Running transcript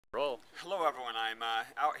Roll. Hello everyone, I'm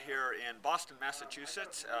out here in Boston,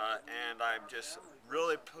 Massachusetts, and I'm just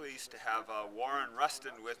really pleased to have Warren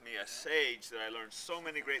Rustand with me, a sage that I learned so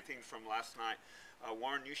many great things from last night.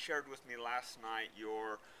 Warren, you shared with me last night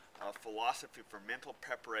your philosophy for mental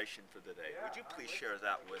preparation for the day. Would you please share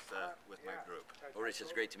that with my group? Well, Rich,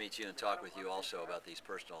 it's great to meet you and talk with you also about these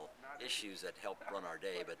personal issues that help run our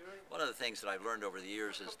day. But one of the things that I've learned over the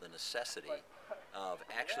years is the necessity of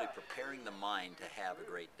actually preparing the mind to have a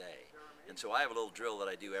great day. And so I have a little drill that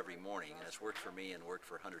I do every morning, and it's worked for me and worked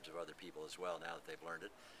for hundreds of other people as well now that they've learned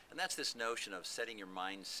it. And that's this notion of setting your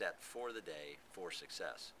mindset for the day for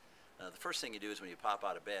success. The first thing you do is when you pop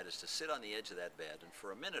out of bed is to sit on the edge of that bed and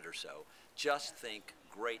for a minute or so just think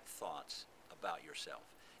great thoughts about yourself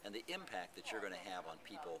and the impact that you're going to have on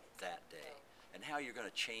people that day and how you're going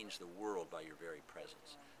to change the world by your very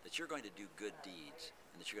presence, that you're going to do good deeds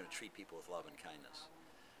and that you're going to treat people with love and kindness.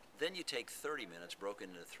 Then you take 30 minutes broken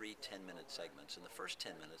into 3 10-minute segments, and the first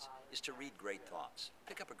 10 minutes is to read great thoughts.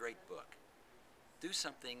 Pick up a great book. Do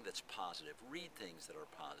something that's positive. Read things that are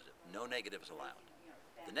positive. No negatives allowed.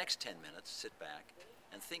 The next 10 minutes, sit back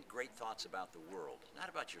and think great thoughts about the world, not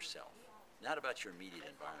about yourself, not about your immediate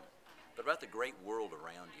environment, but about the great world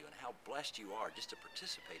around you and how blessed you are just to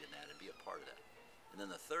participate in that and be a part of that. And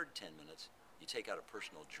then the third 10 minutes, you take out a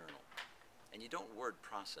personal journal and you don't word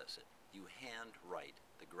process it. You hand write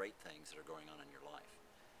the great things that are going on in your life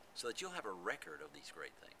so that you'll have a record of these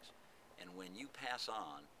great things. And when you pass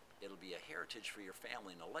on, it'll be a heritage for your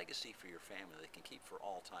family and a legacy for your family that can keep for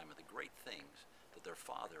all time of the great things that their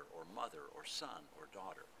father or mother or son or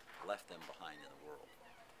daughter left them behind in the world.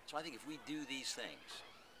 So I think if we do these things,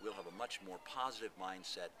 we'll have a much more positive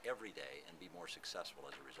mindset every day and be more successful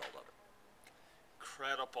as a result of it.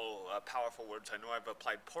 Incredible, powerful words. I know I've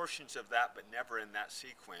applied portions of that, but never in that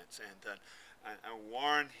sequence. And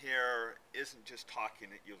Warren here isn't just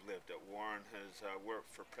talking it, you've lived it. Warren has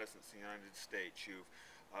worked for Presidents of the United States.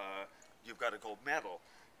 You've got a gold medal.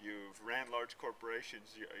 You've ran large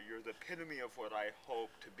corporations. You're the epitome of what I hope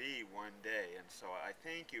to be one day. And so I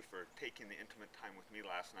thank you for taking the intimate time with me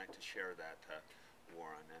last night to share that,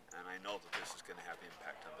 Warren. And I know that this is going to have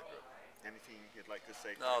impact on the group. Anything you'd like to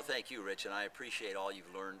say? No, thank you, Rich. And I appreciate all you've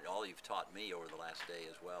learned, all you've taught me over the last day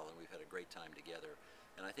as well. And we've had a great time together.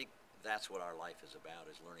 And I think that's what our life is about,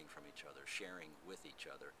 is learning from each other, sharing with each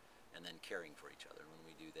other, and then caring for each other. And when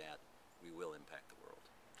we do that, we will impact the world.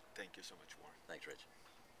 Thank you so much, Warren. Thanks, Rich.